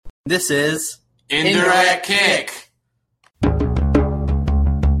This is Indirect Kick.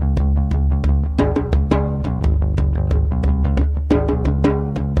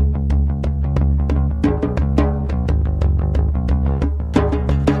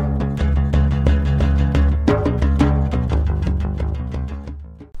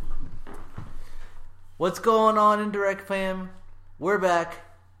 What's going on, Indirect fam? We're back.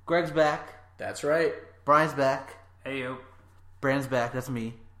 Greg's back. That's right. Brian's back. Hey yo. Brand's back. That's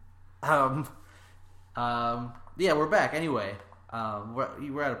me. Yeah, we're back. Anyway,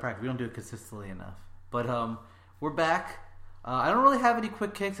 we're out of practice. We don't do it consistently enough, but we're back. I don't really have any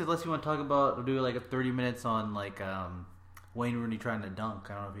quick kicks unless you want to talk about or do like a 30 minutes on like Wayne Rooney trying to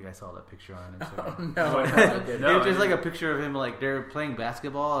dunk. I don't know if you guys saw that picture on Instagram. No, I It's didn't. just like a picture of him like they're playing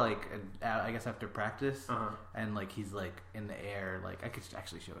basketball like I guess after practice, and like he's like in the air. Like I could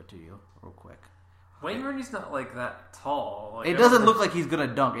actually show it to you real quick. Wayne Rooney's not like that tall. Like, It doesn't look like he's gonna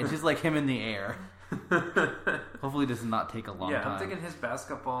dunk. It's just like him in the air. Hopefully, this does not take a long time. I'm thinking his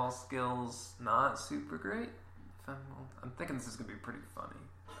basketball skills not super great. I'm thinking this is gonna be pretty funny.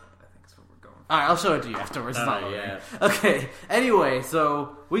 I think that's what we're going for. All right, I'll show it to you afterwards. It's not yeah. Okay. Anyway,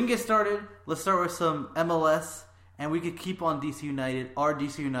 so we can get started. Let's start with some MLS, and we could keep on DC United. Our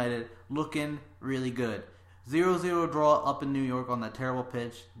DC United looking really good. 0-0 draw up in New York on that terrible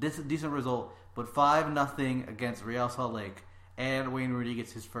pitch. This is a decent result, but 5-0 against Real Salt Lake, and Wayne Rooney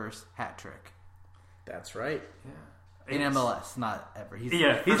gets his first hat trick That's right. Yeah. in MLS. Not ever. He's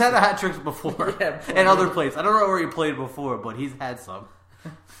Yeah, had a hat tricks before Yeah, in other places. I don't know where he played before, but he's had some.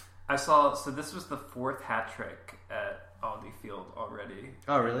 I saw. So this was the fourth hat trick at Aldi Field already.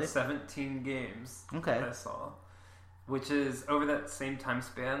 Oh, really? 17 games. Okay. I saw, which is over that same time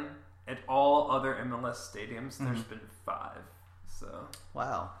span. At all other MLS stadiums, there's been 5. So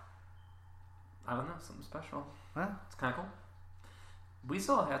Wow. I don't know, something special. Huh? It's kind of cool. We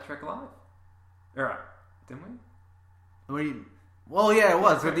saw a hat trick live, didn't we? Well, yeah, it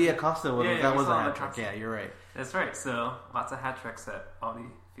was. With the Acosta one. Yeah, that we was a saw hat the trick. Acosta. Yeah, you're right. That's right. So lots of hat tricks at Aldi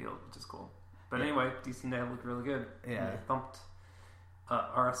Field, which is cool. But anyway, DC United looked really good. Yeah. They thumped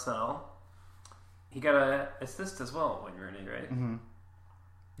RSL. He got an assist as well when Rooney, right? Mm-hmm.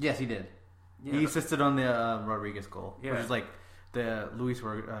 Yes, he did. Yeah. He assisted on the Rodriguez goal, Yeah. which is like the Lucas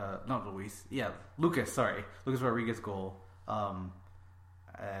Rodriguez goal,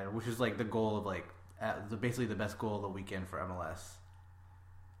 which is like the goal of like basically the best goal of the weekend for MLS.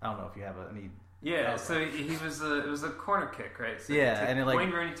 I don't know if you have any. Yeah, so it was a corner kick, right? So Yeah, and it, like- Wayne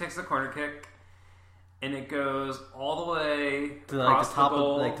Rooney takes the corner kick, and it goes all the way To like across the top the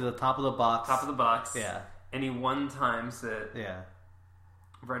goal, of to the top of the box. top of the box. Yeah, and he one times it yeah.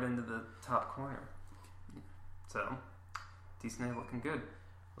 right into the top corner. So, decent, looking good.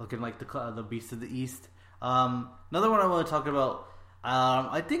 Looking like the beast of the East. Another one I want to talk about.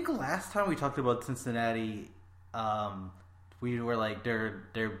 I think last time we talked about Cincinnati, we were like they're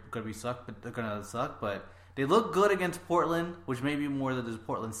gonna suck, but they look good against Portland, which may be more than just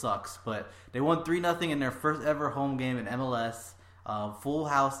Portland sucks. But they won 3-0 in their first ever home game in MLS. Full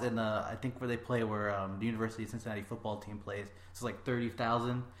house in I think where they play, where the University of Cincinnati football team plays. So it's like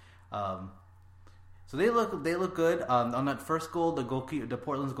 30,000. So they look good. On that first goal, the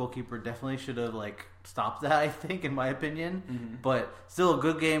Portland's goalkeeper definitely should have like stopped that. I think, in my opinion, but still a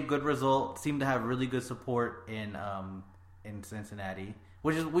good game, good result. Seemed to have really good support in Cincinnati,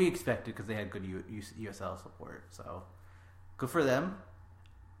 which is we expected because they had good USL support. So good for them.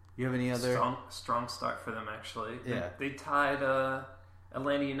 You have any other strong start for them actually? Yeah. They tied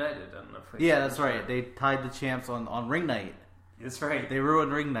Atlanta United. I don't know if we that's right. They tied the champs on ring night. That's right. They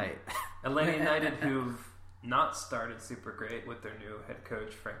ruined ring night. Atlanta United, who've not started super great with their new head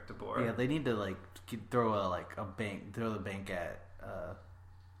coach Frank de Boer. Yeah, they need to like throw the bank at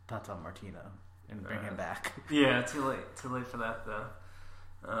Tata Martino and bring him back. Yeah, too late for that though.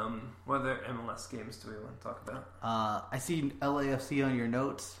 What other MLS games do we want to talk about? I see LAFC on your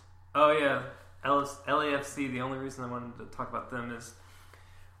notes. Oh yeah, LAFC. The only reason I wanted to talk about them is,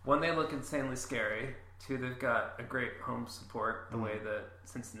 one, they look insanely scary. 2, they've got a great home support, the way that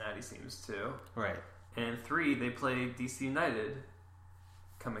Cincinnati seems to. Right. And 3, they play DC United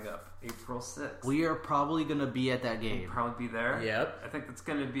coming up April 6th. We are probably going to be at that game. We'll probably be there. Yep. I think that's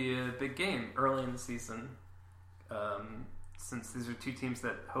going to be a big game early in the season. Since these are 2 teams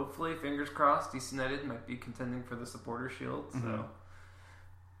that hopefully, fingers crossed, DC United might be contending for the Supporter Shield. So,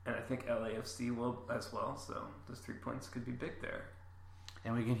 and I think LAFC will as well. So those 3 points could be big there.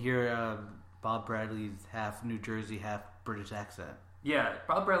 And we can hear Bob Bradley's half New Jersey, half British accent. Yeah,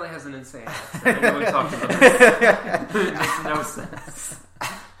 Bob Bradley has an insane accent. I know we talked about this. It makes no sense.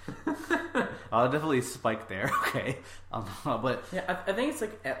 I'll definitely spike there. Okay, but Yeah, I think it's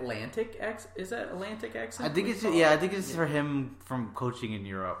like Atlantic X. Is that Atlantic accent? I think it's I think it's for him from coaching in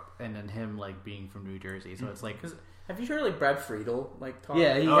Europe, and then him like being from New Jersey. So it's like, have you heard like Brad Friedel like talk?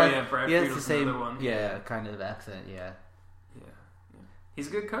 yeah, Brad he has Friedel's the same another one. kind of accent. Yeah, He's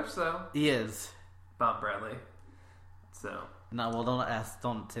a good coach though, he is. Bob Bradley. So No, well,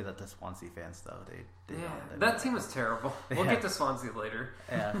 don't say that to Swansea fans though. They that team was terrible. We'll get to Swansea later.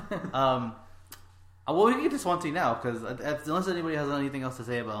 Yeah. Well, we can get to Swansea now because unless anybody has anything else to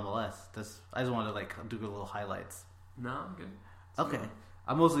say about MLS, I just wanted to like do a little highlights. No, I'm good. Okay.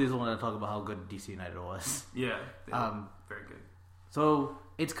 I mostly just wanted to talk about how good DC United was. Yeah, they were very good. So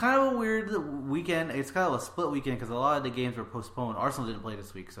it's kind of a weird weekend. It's kind of a split weekend because a lot of the games were postponed. Arsenal didn't play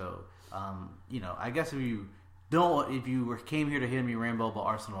this week, so I guess if you came here to hear me ramble about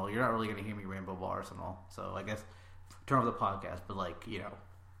Arsenal, you're not really going to hear me ramble about Arsenal. So I guess turn off the podcast, but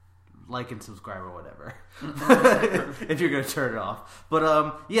like and subscribe or whatever if you're going to turn it off. But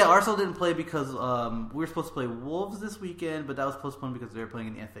Arsenal didn't play because we were supposed to play Wolves this weekend, but that was postponed because they were playing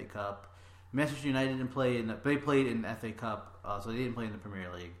in the FA Cup. Manchester United didn't play they played in the FA Cup, so they didn't play in the Premier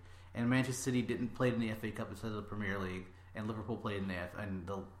League. And Manchester City didn't play in the FA Cup instead of the Premier League, and Liverpool played in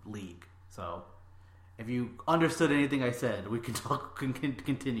the league. So if you understood anything I said, we can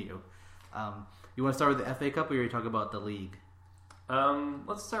continue. You want to start with the FA Cup, or you talk about the league?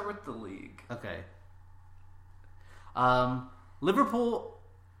 Let's start with the league. Okay. Liverpool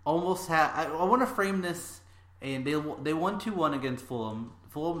almost had. I want to frame this, and they won 2-1 against Fulham.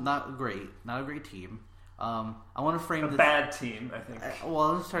 Fulham, not a great team. I want to frame a bad team, I think.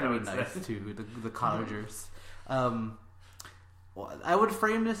 I'm just trying to be nice to the Cottagers. I would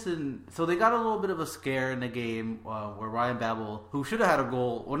frame this in. So they got a little bit of a scare in the game where Ryan Babel, who should have had a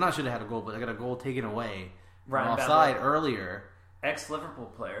goal, well, not should have had a goal, but they got a goal taken away from offside earlier. Ex-Liverpool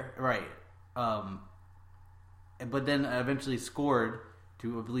player. Right. But then eventually scored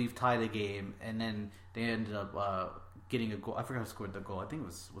to, I believe, tie the game, and then they ended up getting a goal. I forgot who scored the goal. I think it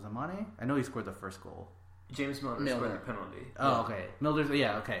was it Mane? I know he scored the first goal. James Milner scored the penalty. Oh, okay. Milner's,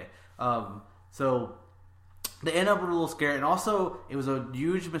 okay. So they end up with a little scare, and also it was a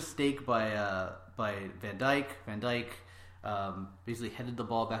huge mistake by Van Dijk. Van Dijk basically headed the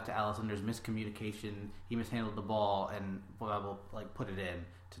ball back to Alisson. There's miscommunication. He mishandled the ball and put it in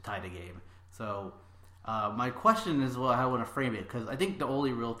to tie the game. So my question is, how I want to frame it, because I think the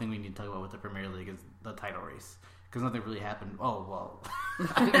only real thing we need to talk about with the Premier League is the title race, because nothing really happened. Oh well,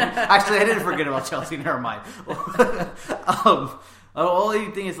 actually I didn't forget about Chelsea. Never mind. The only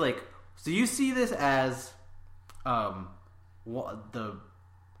thing is so you see this as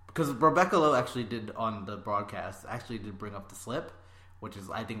because Rebecca Lowe actually did on the broadcast did bring up the slip, which is,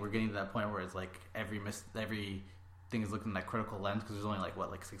 I think we're getting to that point where it's like everything is looking at critical lens because there's only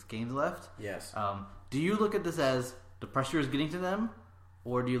 6 games left. Yes. Do you look at this as the pressure is getting to them,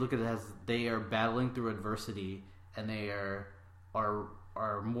 or do you look at it as they are battling through adversity and they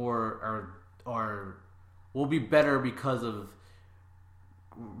will be better because of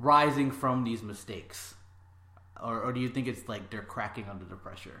rising from these mistakes? Or do you think it's like they're cracking under the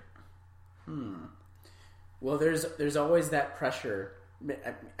pressure? Well, there's always that pressure.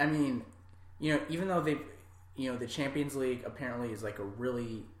 I mean, even though the Champions League apparently is like a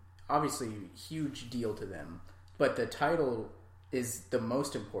really, obviously, huge deal to them, but the title is the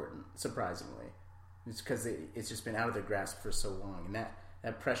most important, surprisingly. It's because it's just been out of their grasp for so long, and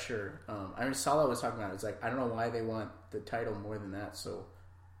that pressure. Salah was talking about it. It's like, I don't know why they want the title more than that, so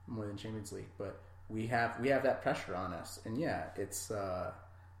more than Champions League, but we have that pressure on us, and it's I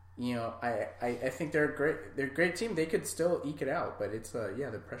think they're a great team. They could still eke it out, but it's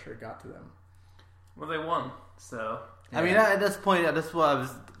the pressure got to them. Well, they won, so I mean, at this point, that's what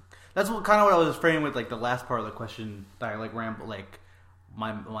kind of what I was framing with, the last part of the question that I ramble,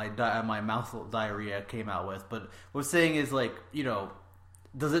 my mouth diarrhea came out with. But what I'm saying is,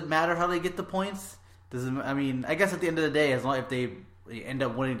 does it matter how they get the points? I mean, I guess at the end of the day, as long if they end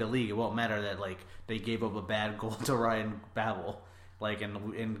up winning the league, it won't matter that they gave up a bad goal to Ryan Babel,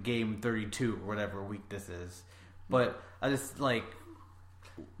 in game 32 or whatever week this is. But I just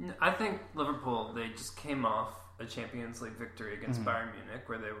I think Liverpool, they just came off a Champions League victory against Bayern Munich,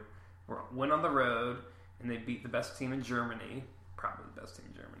 where they went on the road and they beat the best team in Germany, probably the best team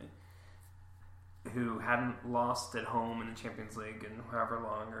in Germany, who hadn't lost at home in the Champions League in however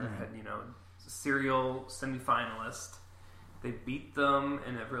long, or had serial semi-finalist. They beat them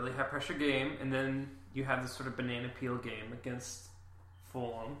in a really high-pressure game, and then you have this sort of banana peel game against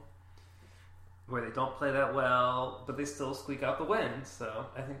Fulham, where they don't play that well, but they still squeak out the win. So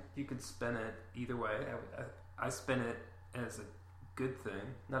I think you could spin it either way. I spin it as a good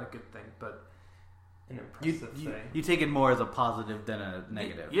thing. Not a good thing, but an impressive thing. You take it more as a positive than a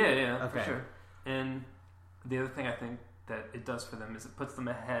negative. Yeah, Okay. for sure. And the other thing I think that it does for them is it puts them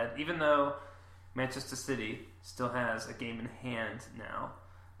ahead, even though Manchester City still has a game in hand now.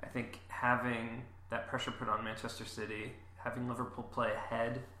 I think having that pressure put on Manchester City, having Liverpool play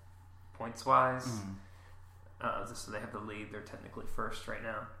ahead points-wise, so they have the lead. They're technically first right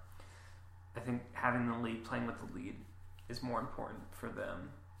now. I think having the lead, playing with the lead, is more important for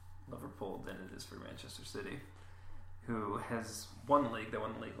them, Liverpool, than it is for Manchester City, who has won the league. They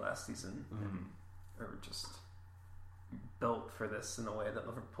won the league last season, and are just built for this in a way that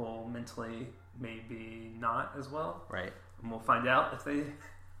Liverpool mentally maybe not as well. Right. And we'll find out if they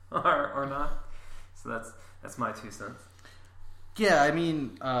are or not. So that's my 2 cents. Yeah, I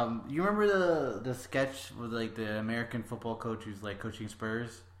mean, you remember the sketch with like the American football coach who's like coaching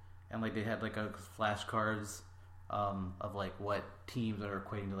Spurs, and like they had like a flashcards of like what teams are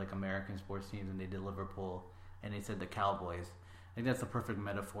equating to like American sports teams, and they did Liverpool, and they said the Cowboys. I think that's the perfect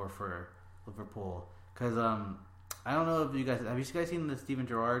metaphor for Liverpool, because I don't know if you guys seen the Steven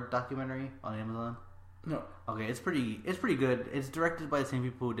Gerrard documentary on Amazon? No. Okay, it's pretty good. It's directed by the same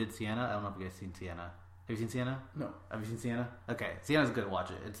people who did Sienna. I don't know if you guys seen Sienna. Have you seen Sienna? No. Have you seen Sienna? Okay, Sienna's good.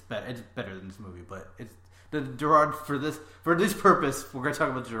 Watch it. It's better than this movie, but it's the Gerrard for this purpose. We're gonna talk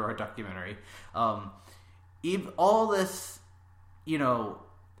about the Gerrard documentary. All this,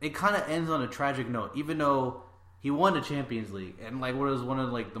 it kind of ends on a tragic note. Even though he won the Champions League and like what was one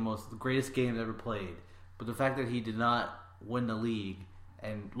of like the greatest games ever played, but the fact that he did not win the league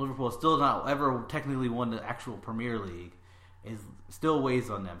and Liverpool still not ever technically won the actual Premier League is still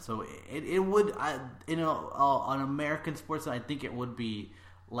weighs on them. So it would, on American sports, I think it would be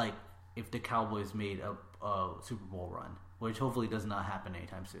like if the Cowboys made a Super Bowl run, which hopefully does not happen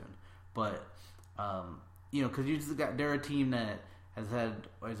anytime soon. But because they're a team that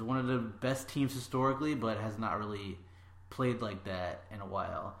is one of the best teams historically, but has not really played like that in a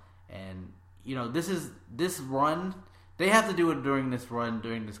while. And this run, they have to do it during this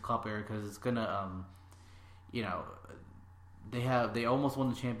Klopp era, because it's gonna they almost won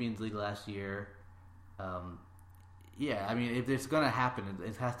the Champions League last year. I mean, if it's gonna happen,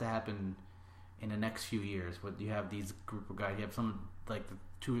 it has to happen in the next few years. But you have these group of guys, you have some like the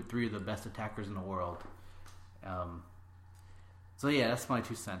 2 or 3 of the best attackers in the world. So yeah, that's my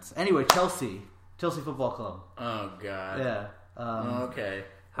 2 cents. Anyway, Chelsea Football Club. Oh God. Yeah. Okay.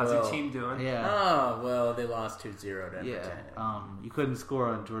 How's your team doing? Yeah. Oh well, they lost 2-0 to Everton. Yeah. You couldn't score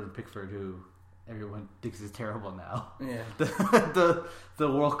on Jordan Pickford, who everyone thinks is terrible now. Yeah. The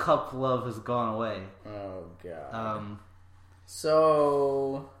World Cup love has gone away. Oh God.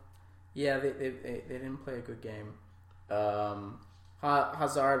 So yeah, they didn't play a good game.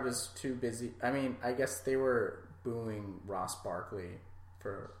 Hazard was too busy. I mean, I guess they were booing Ross Barkley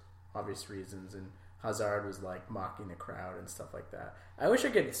for obvious reasons, and Hazard was like mocking the crowd and stuff like that. I wish I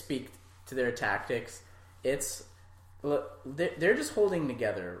could speak to their tactics. They're just holding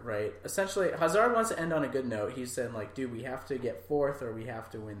together, right? Essentially, Hazard wants to end on a good note. He's saying like, dude, we have to get 4th or we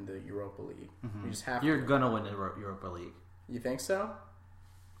have to win the Europa League. Mm-hmm. We just have You're to. gonna win the Europa League. You think so?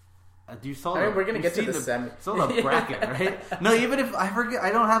 You saw we're gonna get to the semi. Saw the bracket, right? No, even if I forget,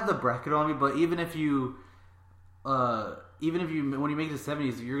 I don't have the bracket on me. But even if you when you make the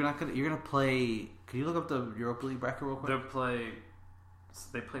 70s, you're gonna play. Can you look up the Europa League bracket real quick?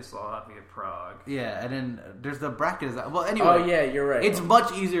 They play Slavia Prague. Yeah, and then there's the bracket. Well, anyway. Oh yeah, you're right. It's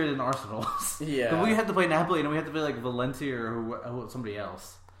much easier than Arsenal's. Yeah, we have to play Napoli, and we have to play like Valencia or somebody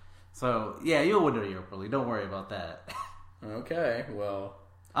else. So yeah, you'll win the Europa League. Don't worry about that. Okay, well,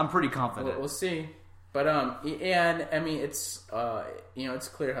 I'm pretty confident. We'll see. But and I mean, it's it's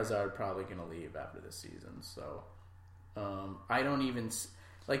clear Hazard probably going to leave after this season. So I don't even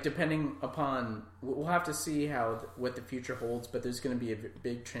like, depending upon, we'll have to see what the future holds. But there's going to be a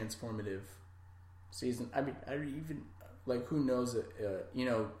big transformative season. I mean, who knows?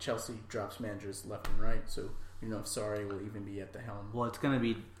 Chelsea drops managers left and right, so if Sarri will even be at the helm. Well, it's going to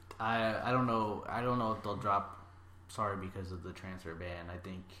be. I don't know. I don't know if they'll drop Sarri because of the transfer ban. I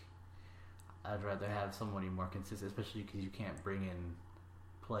think I'd rather have somebody more consistent, especially because you can't bring in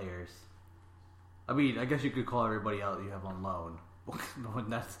players. I mean, I guess you could call everybody out you have on loan.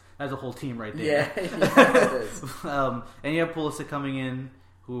 That's a whole team right there. Yeah, it is. And you have Pulisic coming in,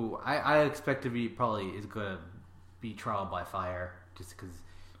 who I expect to be probably is going to be trial by fire, just because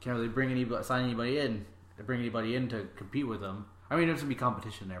you can't really sign anybody in to compete with them. I mean, there's going to be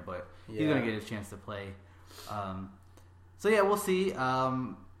competition there, but he's going to get his chance to play. So yeah, we'll see. But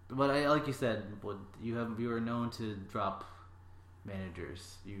like you said, you were known to drop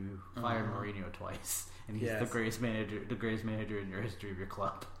managers. You fired Mourinho twice, and he's the greatest manager in your history of your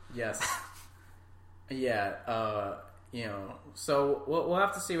club. Yes. Yeah, so we'll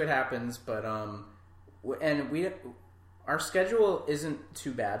have to see what happens, but our schedule isn't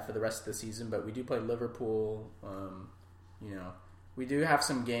too bad for the rest of the season, but we do play Liverpool. We do have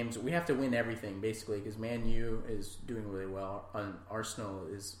some games. We have to win everything basically because Man U is doing really well, and Arsenal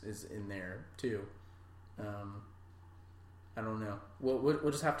is in there too. I don't know.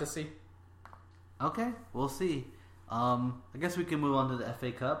 We'll just have to see. Okay, we'll see. I guess we can move on to the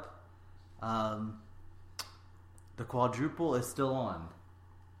FA Cup. The quadruple is still on.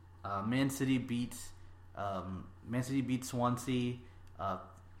 Man City beats Swansea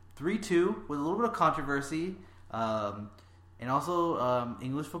 3-2 with a little bit of controversy. And also,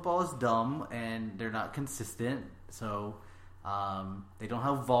 English football is dumb and they're not consistent. So they don't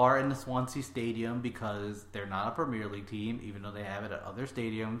have VAR in the Swansea Stadium because they're not a Premier League team, even though they have it at other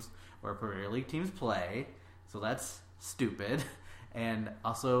stadiums where Premier League teams play. So that's stupid. And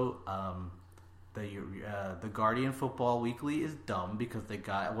also, the Guardian Football Weekly is dumb because they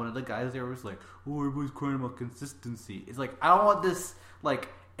got one of the guys there was like, "Oh, everybody's crying about consistency." It's like, I don't want this like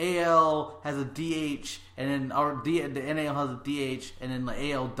AL has a DH and then the NAL has a DH and then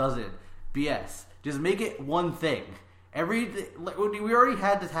the AL doesn't. BS. Just make it one thing. We already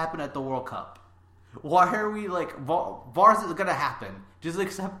had this happen at the World Cup. Why are we like VAR's is gonna happen? Just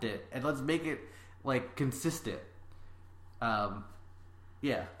accept it and let's make it like consistent.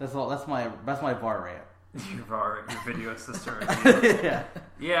 Yeah, that's all. That's my VAR rant. Your video system. Yeah.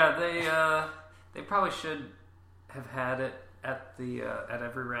 Yeah, they probably should have had it at the at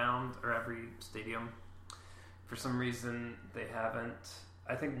every round or every stadium. For some reason, they haven't.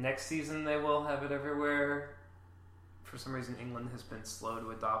 I think next season they will have it everywhere. For some reason, England has been slow to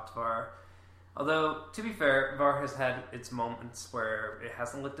adopt VAR. Although, to be fair, VAR has had its moments where it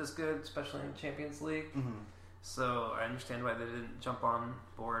hasn't looked as good, especially in the Champions League. Mm-hmm. So I understand why they didn't jump on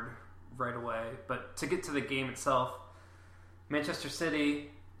board right away. But to get to the game itself, Manchester City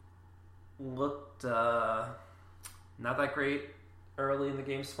looked not that great early in the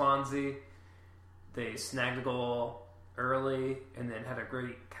game. Swansea, they snagged a goal early and then had a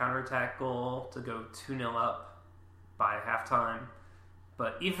great counterattack goal to go 2-0 up by halftime.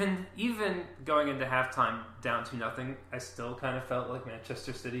 But even going into halftime down 2-0, I still kind of felt like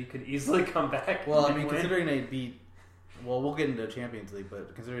Manchester City could easily come back. Well, I mean, win. considering they beat, we'll get into the Champions League,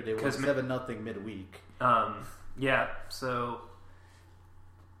 but considering they won 7-0 midweek. Yeah, so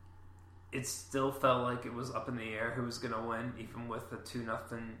it still felt like it was up in the air who was going to win, even with a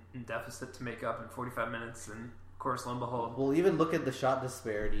 2-0 deficit to make up in 45 minutes. And of course, lo and behold, Well, even look at the shot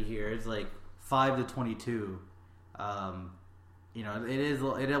disparity here. It's like 5-22. It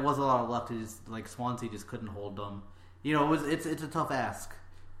was a lot of luck. Like Swansea just couldn't hold them. It's a tough ask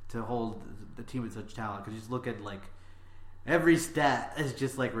to hold the team with such talent because you just look at like every stat is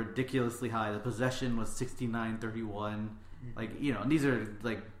just like ridiculously high. The possession was 69-31. Like these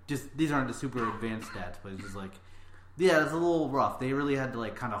aren't the super advanced stats, but it's just like it's a little rough. They really had to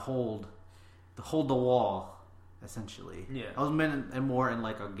like kind of hold the wall essentially. Yeah, I was meant and more in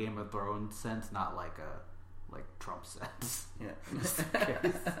like a Game of Thrones sense, not like a Trump sense. Yeah.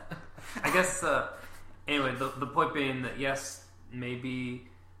 I guess. Anyway, the point being that yes, maybe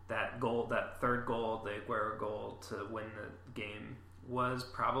that third goal, the Aguero goal to win the game, was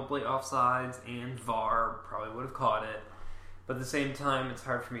probably offsides, and VAR probably would have caught it. But at the same time, it's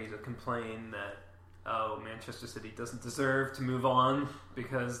hard for me to complain that Manchester City doesn't deserve to move on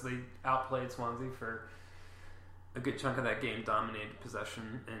because they outplayed Swansea for a good chunk of that game, dominated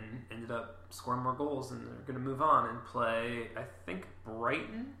possession, and ended up scoring more goals, and they're going to move on and play, I think,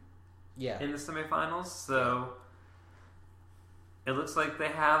 Brighton in the semifinals. So it looks like they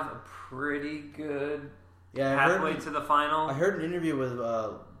have a pretty good pathway to the final. I heard an interview with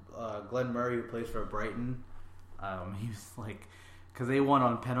Glenn Murray, who plays for Brighton. He was like, because they won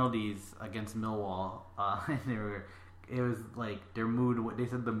on penalties against Millwall, and it was like their mood. They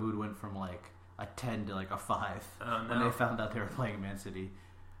said the mood went from like a 10 to like a 5 when they found out they were playing Man City.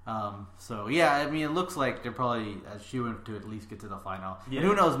 So yeah, I mean, it looks like they're probably shooing to at least get to the final. Yeah. And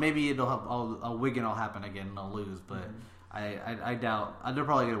who knows? Maybe it'll have a Wigan will happen again and they'll lose, but I doubt they're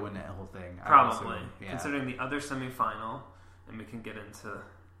probably gonna win that whole thing. Probably, considering the other semifinal, and we can get into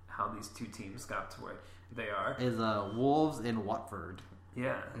how these two teams got to where they are. Is Wolves and Watford.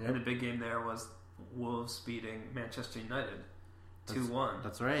 Yeah, and the big game there was Wolves beating Manchester United 2-1.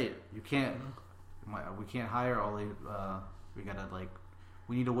 That's right. We can't hire all the. We gotta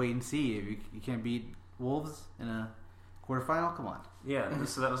we need to wait and see. If you can't beat Wolves in a quarterfinal, come on. Yeah.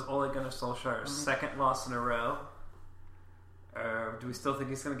 So that was Ole Gunnar Solskjaer's second loss in a row. Do we still think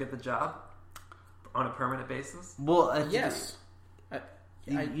he's going to get the job on a permanent basis? Well, yes.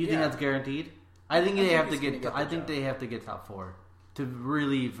 You think that's guaranteed? I think they have to he's gonna get. get the I think job. they have to get top 4 to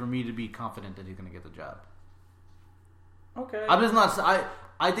really for me to be confident that he's going to get the job. Okay. I'm just not.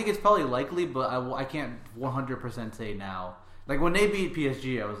 I think it's probably likely, but I can't 100% say now. Like when they beat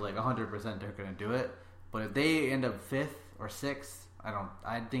PSG, I was like 100% they're going to do it. But if they end up 5th or 6th,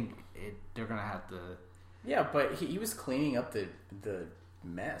 I think they're going to have to. Yeah, but he was cleaning up the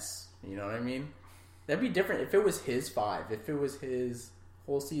mess. You know what I mean? That'd be different if it was his 5. If it was his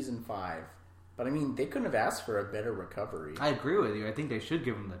whole season 5. But I mean, they couldn't have asked for a better recovery. I agree with you. I think they should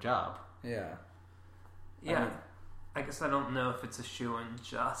give him the job. Yeah. Yeah. I mean- I guess I don't know if it's a shoo-in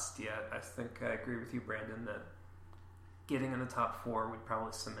just yet. I think I agree with you, Brandon, that getting in the top 4 would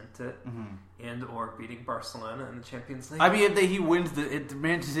probably cement it, and or beating Barcelona in the Champions League. I mean, if he wins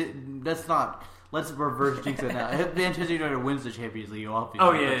Manchester, that's not. Let's reverse jinx it now. If Manchester United wins the Champions League, you'll obviously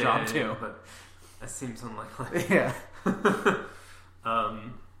oh get yeah, the job yeah, too. but that seems unlikely. Yeah.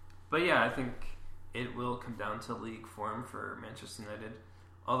 But yeah, I think it will come down to league form for Manchester United.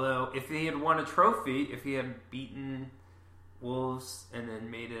 Although, if he had won a trophy, if he had beaten Wolves and then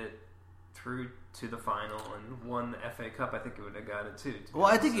made it through to the final and won the FA Cup, I think it would have got it too. Well,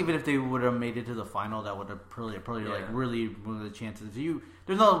 I think even if they would have made it to the final, that would have probably Yeah. like really ruined the chances.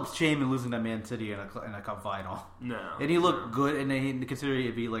 There's no shame in losing to Man City in a cup final. No. And he looked good, and then considering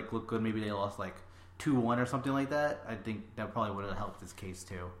if he like looked good, maybe they lost like 2-1 or something like that. I think that probably would have helped his case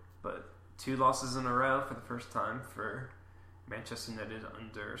too. But 2 losses in a row for the first time for Manchester United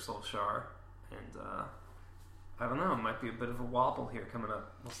under Solskjaer. And I don't know, it might be a bit of a wobble here coming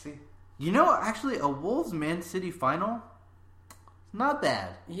up. We'll see. You know, actually, a Wolves Man City final, not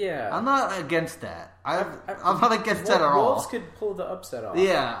bad. Yeah. I'm not against that. I'm not against that at all. Wolves could pull the upset off.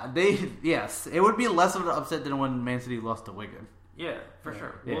 Yeah, yes, it would be less of an upset than when Man City lost to Wigan. Yeah, for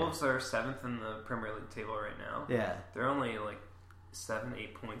sure. Yeah. Wolves are 7th in the Premier League table right now. Yeah, They're only like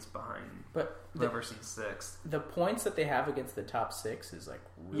 7-8 points behind But whoever's in 6th. the points that they have against the top 6 is like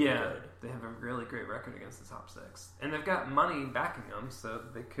really Yeah, good. they have a really great record against the top 6. And they've got money backing them, so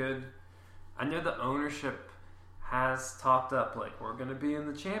they could... I know the ownership has talked up, like, we're going to be in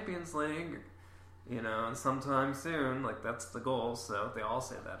the Champions League, you know, and sometime soon. Like, that's the goal, so they all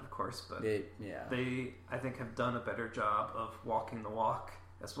say that, of course. But they, I think, have done a better job of walking the walk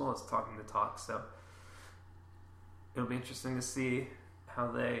as well as talking the talk. So it'll be interesting to see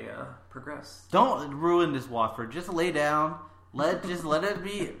how they progress. don't ruin this Watford. Just lay down. Let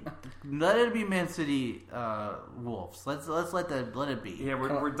it be Man City Wolves. Let's let it be. Yeah,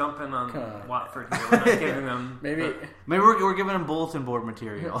 we're dumping on Come on. Watford here. We're not giving them Maybe Maybe we're giving them bulletin board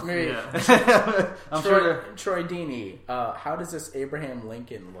material. maybe Yeah. I'm Troy, sure. Troy Deeney, how does this Abraham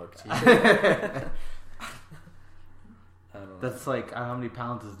Lincoln look to you? I don't know. That's like how many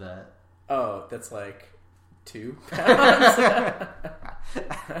pounds is that? Oh, that's like 2 pounds.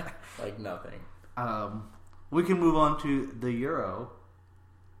 Like nothing. We can move on to the Euro.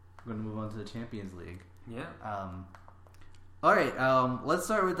 We're going to move on to the Champions League. Yeah. All right. Let's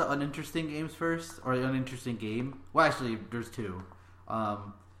start with the uninteresting games first, or the uninteresting game. Well, actually, there's 2.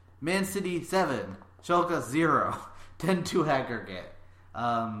 Man City 7, Schalke 0, 10-2 aggregate.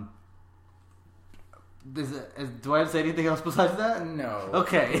 Do I have to say anything else besides that? No.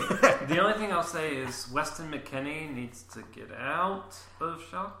 Okay. The only thing I'll say is Weston McKennie needs to get out of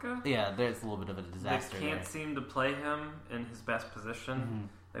Schalke. Yeah, there's a little bit of a disaster They can't there. seem to play him in his best position. Mm-hmm.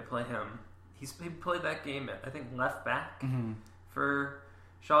 They play him. He played that game at, I think, left back Mm-hmm. for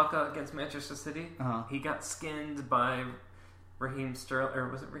Schalke against Manchester City. Uh-huh. He got skinned by Raheem Sterling, or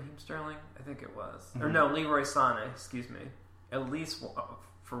was it Raheem Sterling? I think it was. Or Mm-hmm. no, Leroy Sané, excuse me. At least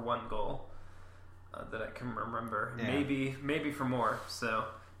for 1 goal that I can remember. Yeah. Maybe for more. So,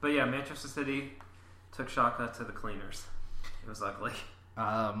 but yeah, Manchester City took Schalke to the cleaners. It was ugly.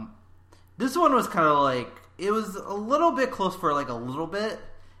 This one was kind of like, it was a little bit close for like a little bit,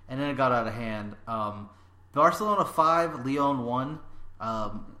 and then it got out of hand. Barcelona 5, Lyon 1.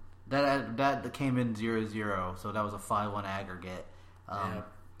 That came in 0-0, so that was a 5-1 aggregate. Yeah.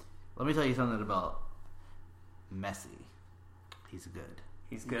 Let me tell you something about Messi. He's good.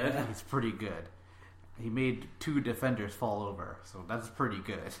 He's good. Yeah. He's pretty good. He made 2 defenders fall over, so that's pretty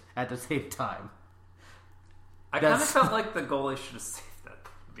good at the same time. I kind of That's- felt like the goalie should have saved that,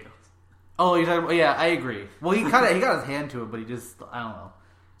 to be honest. Oh, you're talking about, yeah, I agree. Well, he got his hand to it, but he just, I don't know.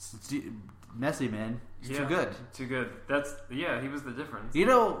 Messi, man, he's too good. Too good. He was the difference. You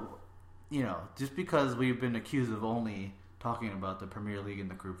know, just because we've been accused of only talking about the Premier League in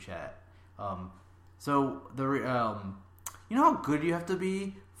the group chat, so you know how good you have to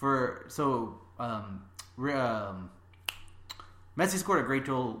be for Messi scored a great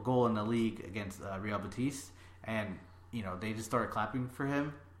goal in the league against Real Betis, and they just started clapping for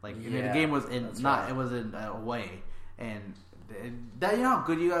him Like the Yeah, game was that's not right. it was in away, and that you know how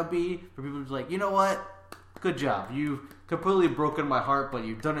good you gotta be for people to be like, you know what, good job, you completely broken my heart, but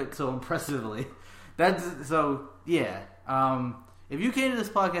you've done it so impressively. That's so yeah. If you came to this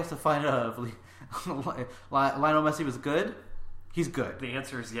podcast to find out if Lionel Messi was good, he's good. The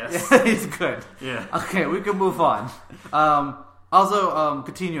answer is yes. He's good. Yeah. Okay, we can move on. Also,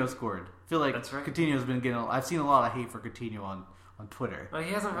 Coutinho scored. I feel like That's right. Coutinho's been getting. I've seen a lot of hate for Coutinho on Twitter. Well,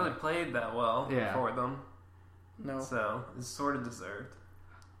 he hasn't really played that well Yeah. for them, No. so it's sort of deserved.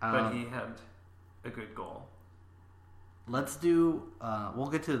 But he had a good goal. Let's do. We'll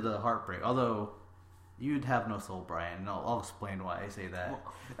get to the heartbreak. Although you'd have no soul, Brian. And I'll explain why I say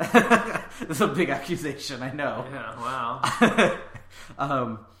that. It's a big accusation. I know. Yeah,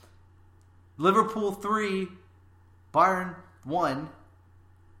 wow. Liverpool 3, Bayern 1.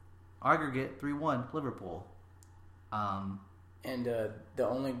 Aggregate 3-1 Liverpool. And the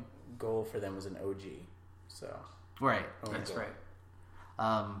only goal for them was an OG. So Right. only That's goal.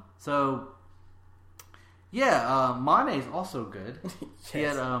 right. So yeah, Mane's also good.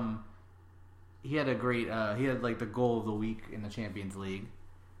 Yes. He had a great he had like the goal of the week in the Champions League.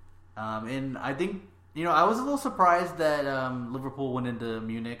 And I think I was a little surprised that Liverpool went into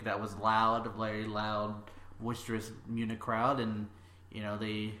Munich. That was loud, very loud, boisterous Munich crowd, and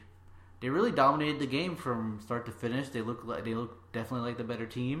they really dominated the game from start to finish. They look definitely like the better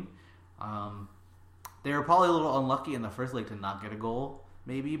team. They were probably a little unlucky in the first leg to not get a goal,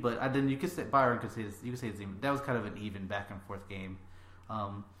 maybe. But then you could say Bayern could say this. You could say that was kind of an even back and forth game.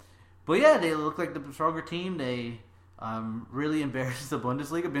 But yeah, they look like the stronger team. They really embarrassed the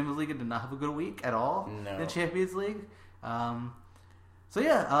Bundesliga. Bundesliga did not have a good week at all No. in the Champions League. So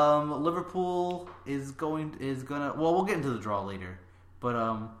yeah, Liverpool is gonna. Well, we'll get into the draw later, but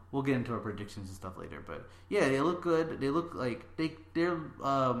we'll get into our predictions and stuff later. But yeah, they look good. They look like they're.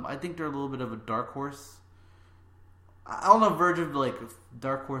 I think they're a little bit of a dark horse. On the verge of like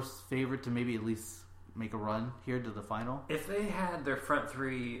dark horse favorite to maybe at least make a run here to the final. If they had their front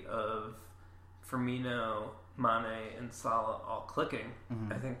three of Firmino, Mane, and Salah all clicking,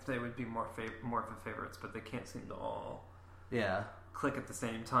 I think they would be more of a favorites. But they can't seem to all Yeah. click at the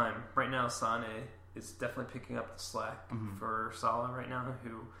same time. Right now, Sane is definitely picking up the slack for Salah right now,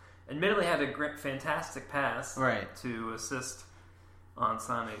 who admittedly had a fantastic pass Right. to assist on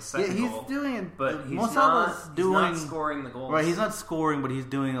Sane's Yeah, second he's goal. doing. But he's Mo not, Salah's he's doing. not scoring the goals. Right, he's not scoring, but he's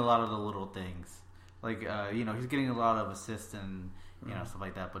doing a lot of the little things. Like he's getting a lot of assists and stuff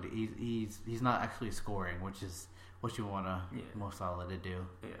like that. But he's not actually scoring, which is what you want Mo Salah to do.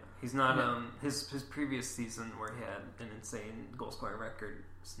 Yeah, he's not. His previous season where he had an insane goal scoring record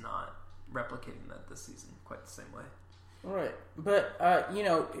is not replicating that this season quite the same way. Right, but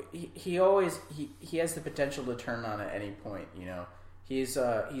he always he has the potential to turn on at any point. He's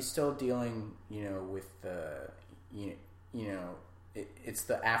still dealing with it's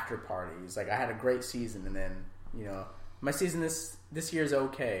the after party. He's like, I had a great season, and then my season this year is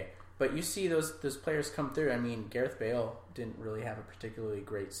okay. But you see those players come through. I mean, Gareth Bale didn't really have a particularly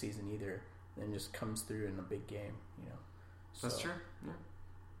great season either, and just comes through in a big game. That's So, true. Yeah.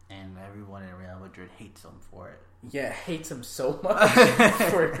 And everyone in Real Madrid hates him for it. Yeah, hates him so much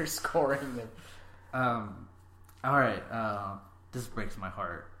for scoring them. All right. This breaks my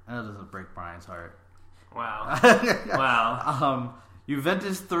heart. I know this doesn't break Brian's heart. Wow. Wow.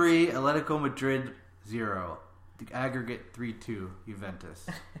 Juventus 3, Atletico Madrid 0. The aggregate 3-2, Juventus.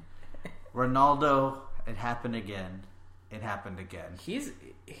 Ronaldo, it happened again. It happened again. He's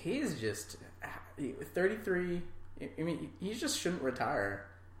just 33. I mean, he just shouldn't retire.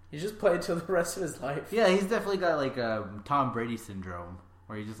 He just play till the rest of his life. Yeah, he's definitely got like Tom Brady syndrome,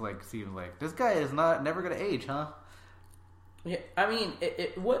 where he just like seems like this guy is never gonna age, huh? Yeah, I mean,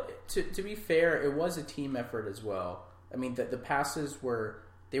 to be fair, it was a team effort as well. I mean, the passes were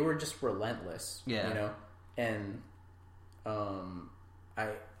just relentless. Yeah. And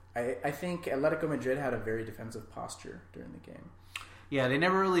I think Atletico Madrid had a very defensive posture during the game. Yeah, they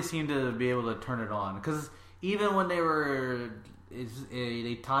never really seemed to be able to turn it on because even when they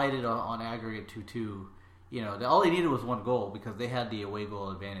tied it on aggregate 2-2. All they needed was one goal because they had the away goal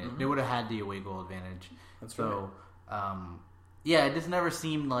advantage. They would have had the away goal advantage. That's so, yeah, it just never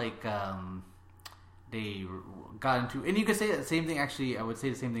seemed like they got into. And you could say the same thing. Actually, I would say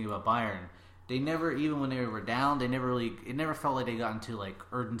the same thing about Bayern. They never, even when they were down, they never really. It never felt like they got into like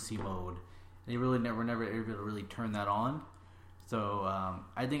urgency mode. They really never able to really turn that on. So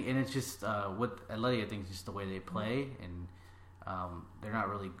I think, and it's just what Atleti, I think, is just the way they play, and they're not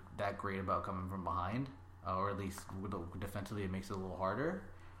really that great about coming from behind, or at least defensively, it makes it a little harder.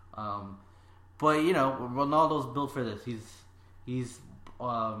 But Ronaldo's built for this. He's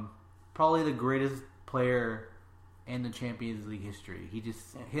probably the greatest player in the Champions League history.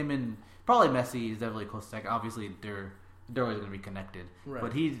 Him and probably Messi is definitely close second. Obviously, they're always going to be connected. Right.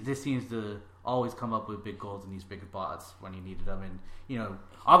 But he just seems to always come up with big goals in these big spots when he needed them. And,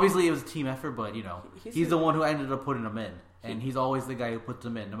 obviously it was a team effort, but, he's the one who ended up putting them in. And he's always the guy who puts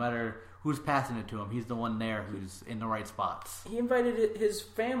them in. No matter who's passing it to him, he's the one there who's in the right spots. He invited his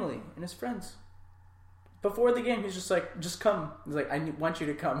family and his friends. Before the game, he's just like, just come. He's like, I want you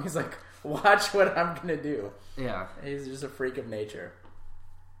to come. He's like, watch what I'm going to do. Yeah. He's just a freak of nature.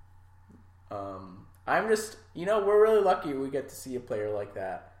 I'm just, we're really lucky we get to see a player like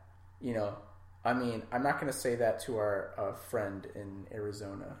that. I mean, I'm not going to say that to our friend in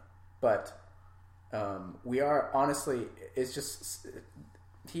Arizona, but we are, honestly, he's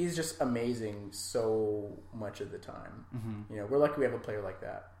just amazing so much of the time. Mm-hmm. We're lucky we have a player like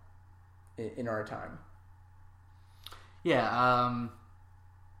that in our time. Yeah,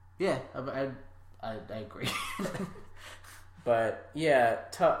 I agree. But yeah,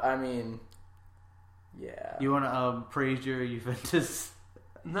 I mean, yeah. You want to praise your Juventus?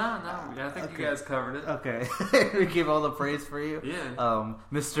 No. I think you guys covered it. Okay, we give all the praise for you. Yeah.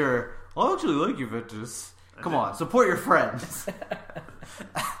 Mr. I actually like Juventus. Come on, support your friends.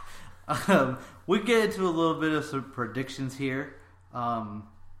 We get into a little bit of some predictions here.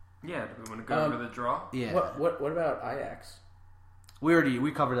 Yeah, do we want to go over the draw? Yeah. What about Ajax?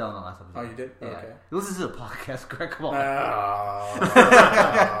 We covered that on the last episode. Oh, you did? Yeah. Okay. Listen to the podcast, Greg. Come on.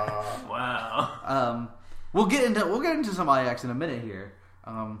 Wow. We'll get into some Ajax in a minute here.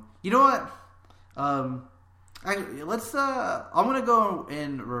 You know what? I'm gonna go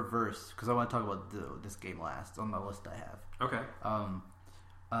in reverse because I want to talk about this game last on the list I have. Okay.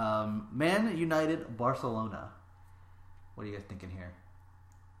 Man United, Barcelona. What are you guys thinking here?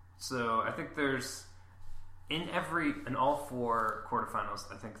 So I think there's in all four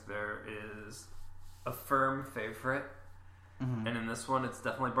quarterfinals, I think there is a firm favorite, and in this one, it's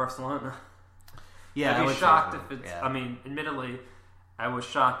definitely Barcelona. Yeah, I'd be shocked if it's. Yeah. I mean, admittedly, I was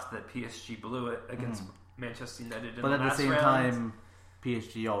shocked that PSG blew it against Manchester United in the last round. But at the same time,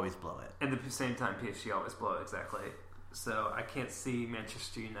 PSG always blow it. At the same time, PSG always blow it, exactly. So I can't see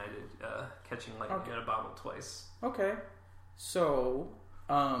Manchester United catching lightning in a bottle twice. Okay, so.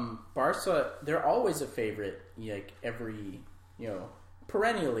 Barca, they're always a favorite, like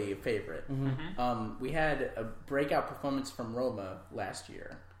perennially a favorite. Mm-hmm. We had a breakout performance from Roma last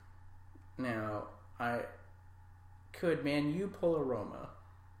year. Now, could Man U pull a Roma?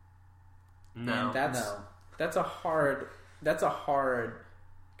 No. And that's a hard,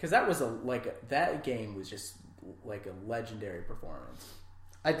 because that game was just like a legendary performance.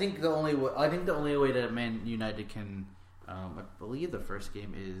 I think the only way that Man United can. I believe the first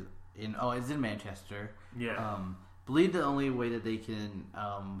game is it's in Manchester. Yeah. Believe the only way that they can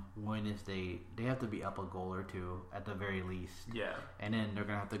win is they have to be up a goal or two at the very least. Yeah. And then they're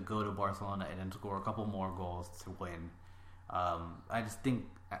gonna have to go to Barcelona and then score a couple more goals to win. I think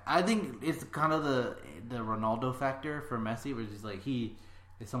it's kind of the Ronaldo factor for Messi, which is like he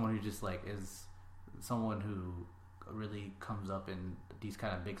is someone who just like is someone who really comes up in these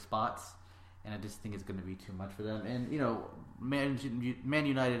kind of big spots. And I just think it's going to be too much for them. And, Man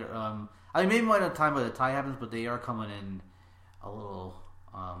United, I mean, maybe by the time the tie happens, but they are coming in a little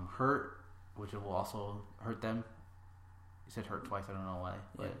hurt, which will also hurt them. You said hurt twice, I don't know why.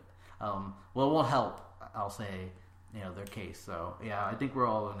 But, well, it won't help, I'll say, their case. So, yeah, I think we're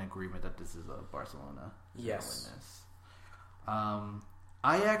all in agreement that this is a Barcelona. Yes.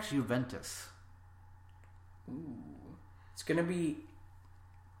 Ajax Juventus. Ooh. It's going to be...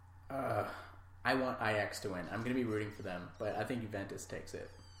 I want Ajax to win. I'm going to be rooting for them, but I think Juventus takes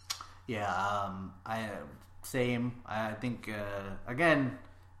it. Yeah, same. I think again,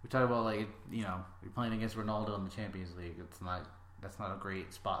 we talk about you're playing against Ronaldo in the Champions League. That's not a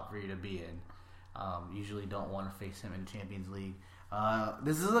great spot for you to be in. Usually don't want to face him in Champions League.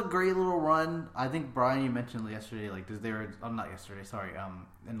 This is a great little run. I think Brian, you mentioned yesterday, not yesterday. Sorry,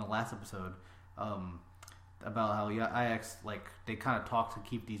 in the last episode. About how Ajax they kind of talk to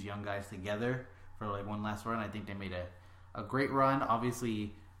keep these young guys together for one last run. I think they made a great run.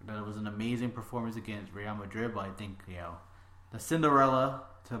 Obviously, that was an amazing performance against Real Madrid. But I think the Cinderella,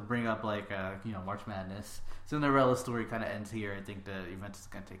 to bring up March Madness, Cinderella story kind of ends here. I think the Juventus is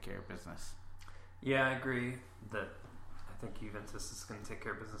going to take care of business. Yeah, I agree that I think Juventus is going to take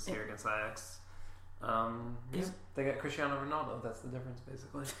care of business here against Ajax. They got Cristiano Ronaldo. That's the difference,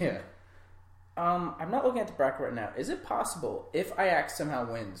 basically. Yeah. I'm not looking at the bracket right now. Is it possible, if Ajax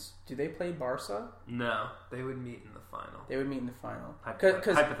somehow wins, do they play Barca? No, they would meet in the final. They would meet in the final.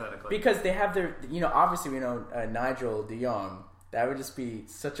 Hypothetically. Because they have their, obviously we know Nigel de Jong That would just be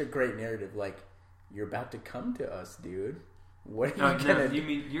such a great narrative. Like, you're about to come to us, dude. What are No, you gonna you do?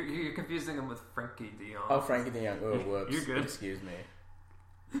 mean you're confusing him with Frankie De Jong. Oh, Frankie De Jong. Oh, whoops. You're good. Excuse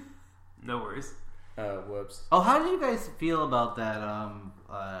me. No worries. Whoops. Oh, how do you guys feel about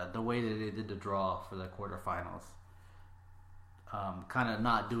that? The way that they did the draw for the quarterfinals. Kind of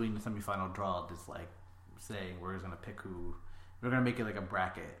not doing the semifinal draw, just like saying we're just gonna pick who. We're gonna make it like a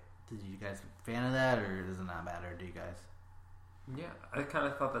bracket. Did you guys fan of that, or does it not matter? Do you guys? Yeah, I kind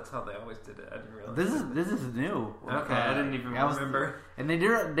of thought that's how they always did it. I didn't realize. This is new. Okay, I didn't even remember. And they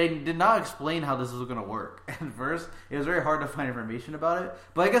did not explain how this was going to work at first. It was very hard to find information about it.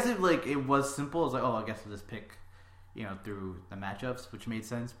 But I guess it was simple. It was like, oh, I guess we'll just pick, through the matchups, which made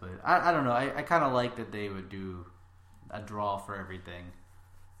sense. But I don't know. I kind of like that they would do a draw for everything.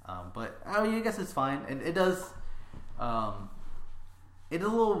 But I mean, I guess it's fine, and it does. It's a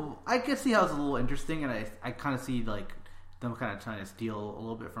little. I can see how it's a little interesting, and I kind of see like them kind of trying to steal a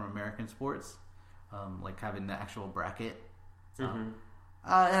little bit from American sports, like having the actual bracket. So,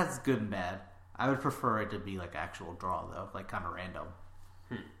 that's good and bad. I would prefer it to be like actual draw though, like kind of random.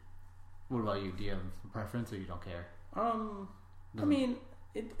 What about you? Do you have a preference, or you don't care? I mean,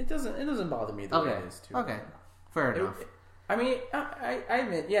 it doesn't bother me the way it is too. Okay, fair enough. I mean, I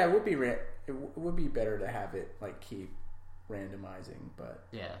admit, yeah, it would be better to have it like keep randomizing, but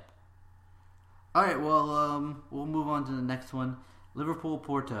yeah. All right, well, we'll move on to the next one. Liverpool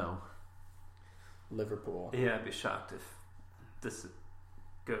Porto. Liverpool. Yeah, I'd be shocked if this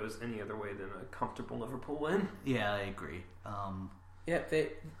goes any other way than a comfortable Liverpool win. Yeah, I agree. Yeah,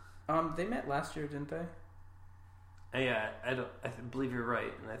 they met last year, didn't they? Yeah, I believe you're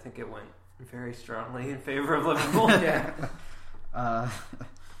right, and I think it went very strongly in favor of Liverpool. Yeah.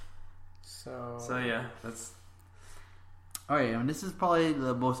 So yeah, that's. All right, and this is probably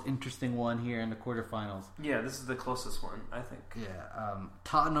the most interesting one here in the quarterfinals. Yeah, this is the closest one, I think. Yeah,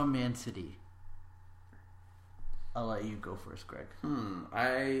 Tottenham Man City. I'll let you go first, Greg.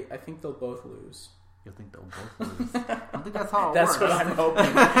 I think they'll both lose. You'll think they'll both lose? I don't think that's how it That's works. what I'm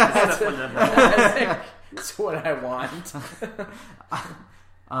hoping. That's what I want.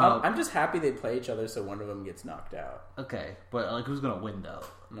 I'm just happy they play each other, so one of them gets knocked out. Okay, but like, who's gonna win though?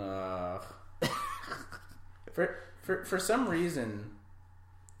 For some reason,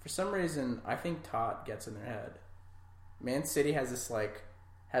 I think Tot gets in their head. Man City has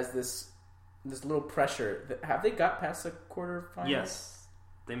this little pressure. Have they got past the quarterfinals? Yes,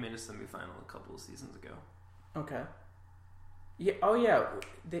 they made a semifinal a couple of seasons ago. Okay. Yeah. Oh yeah.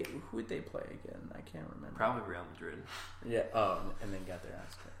 Who would they play again? I can't remember. Probably Real Madrid. Yeah. Oh, and then got their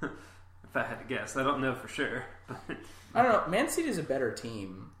ass kicked. If I had to guess, I don't know for sure. I don't know. Man City is a better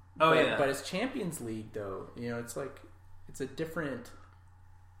team. Oh, yeah. But it's Champions League though. It's like it's a different.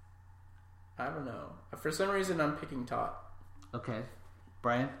 I don't know. For some reason, I'm picking Tot. Okay,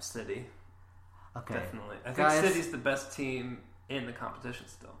 Brian. City. Okay, Definitely. I think Guys, City's the best team in the competition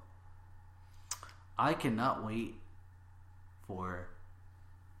still. I cannot wait for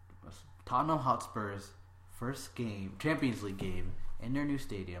Tottenham Hotspur's first game, Champions League game, in their new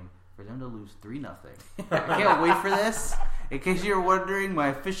stadium for them to lose 3-0. I can't wait for this. In case you're wondering, my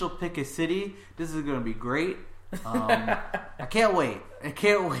official pick is City. This is going to be great. I can't wait. I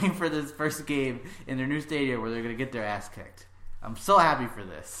can't wait for this first game in their new stadium where they're going to get their ass kicked. I'm so happy for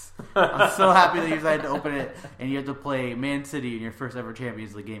this. I'm so happy that you decided to open it and you have to play Man City in your first ever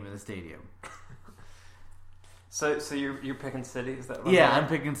Champions League game in the stadium. So you're picking City? Is that what Yeah, I'm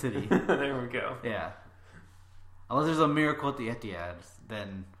picking City. There we go. Yeah. Unless there's a miracle at the Etihad,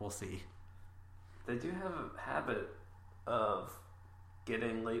 then we'll see. They do have a habit of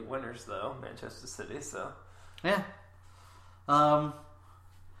getting late winners, though, Manchester City. So Yeah.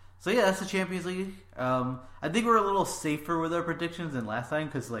 So yeah, that's the Champions League. I think we're a little safer with our predictions than last time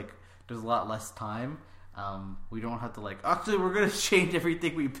because there's a lot less time. We don't have to actually we're gonna change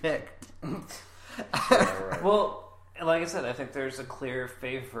everything we picked. Yeah, right. well, like I said, I think there's a clear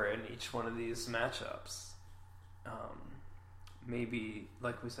favorite in each one of these matchups. Maybe,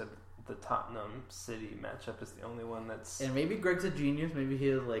 like we said, the Tottenham City matchup is the only one that's. And maybe Greg's a genius. Maybe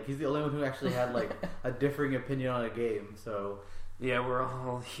he's the only one who actually had a differing opinion on a game. So Yeah, we're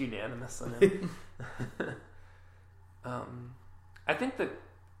all unanimous on it. I think that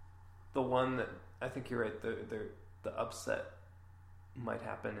the one that I think you're right. The upset might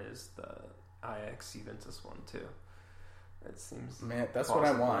happen is the Ajax Juventus one too. It seems that's possible. what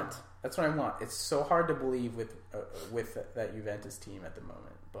I want. That's what I want. It's so hard to believe with that Juventus team at the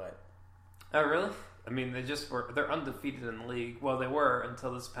moment, but. Oh really? I mean, they're undefeated in the league. Well, they were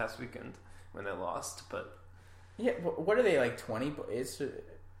until this past weekend when they lost. But yeah, what are they 20? It's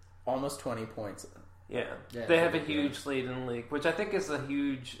almost 20 points. Yeah, Yeah, they have a yeah. huge lead in the league, which I think is a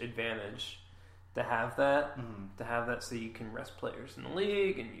huge advantage to have that. To have that, so you can rest players in the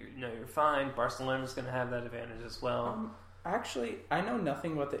league, and you're fine. Barcelona's going to have that advantage as well. Actually, I know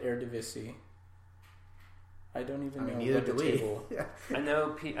nothing about the Eredivisie. I don't even know neither what the do we. table. I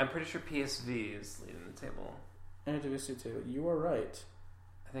know. I'm pretty sure PSV is leading the table. Eredivisie table. You are right.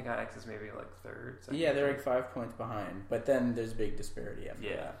 I think Ajax is maybe like third. Yeah, they're like 5 points behind, but then there's big disparity after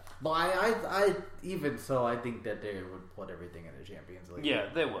Yeah. that. But I even so, I think that they would put everything in the Champions League. Yeah,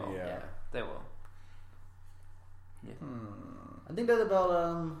 they will. Yeah. They will. Yeah. I think that's about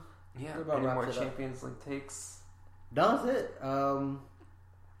Yeah. What about Any more wraps it up? Champions League takes? that was it.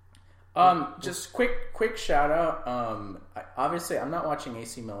 Just quick shout out. Obviously, I'm not watching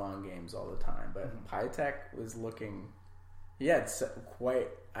AC Milan games all the time, but Piatek was looking. He had quite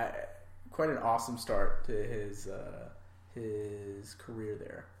an awesome start to his career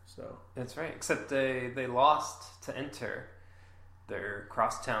there. So That's right. Except they lost to Inter, their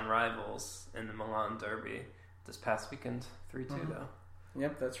crosstown rivals, in the Milan derby this past weekend, 3-2 though.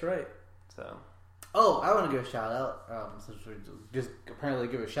 yep, that's right. So Oh, I want to give a shout out. Since we just apparently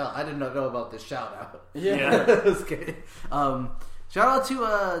give a shout. I didn't know about this shout out. Yeah. Just kidding. Shout out to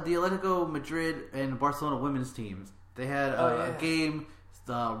the Atletico Madrid and Barcelona women's teams. They had a game.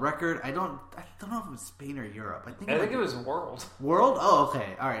 The record. I don't know if it was Spain or Europe. I think it was World. World. Oh,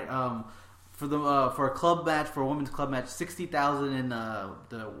 okay. All right. For a club match, for a women's club match, 60,000 in the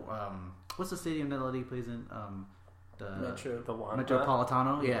what's the stadium that Lady plays in? The Metro.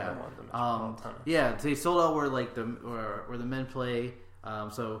 Metropolitano. Yeah. The Wanda Metropolitano. Yeah. They sold out where the men play.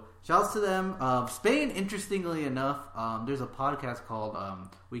 So shouts to them. Spain, interestingly enough, there's a podcast called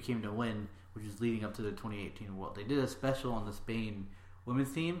 "We Came to Win," which is leading up to the 2018 World. They did a special on the Spain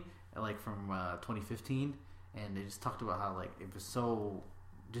women's team, from 2015, and they just talked about how it was so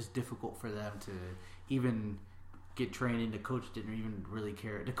just difficult for them to even get training. The coach didn't even really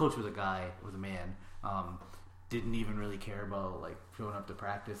care. The coach was a guy, was a man. Didn't even really care about showing up to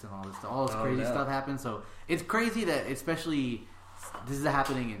practice and all this stuff. All this crazy stuff happened. So it's crazy that especially this is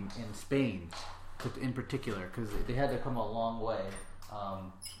happening in Spain in particular, because they had to come a long way.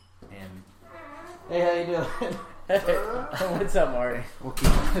 And hey, how you doing? What's up, Mark? We'll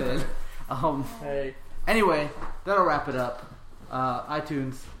keep it in. Hey. Anyway, that'll wrap it up.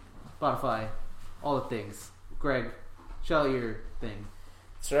 iTunes, Spotify, all the things. Greg, shout out your thing.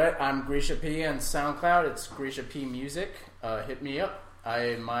 That's right. I'm Grisha P on SoundCloud. It's Grisha P Music. Hit me up.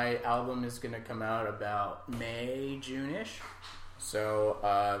 My album is going to come out about May, June-ish. So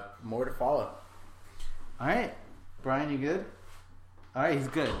more to follow. All right, Brian, you good? All right, he's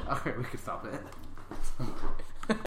good. All right, we can stop it.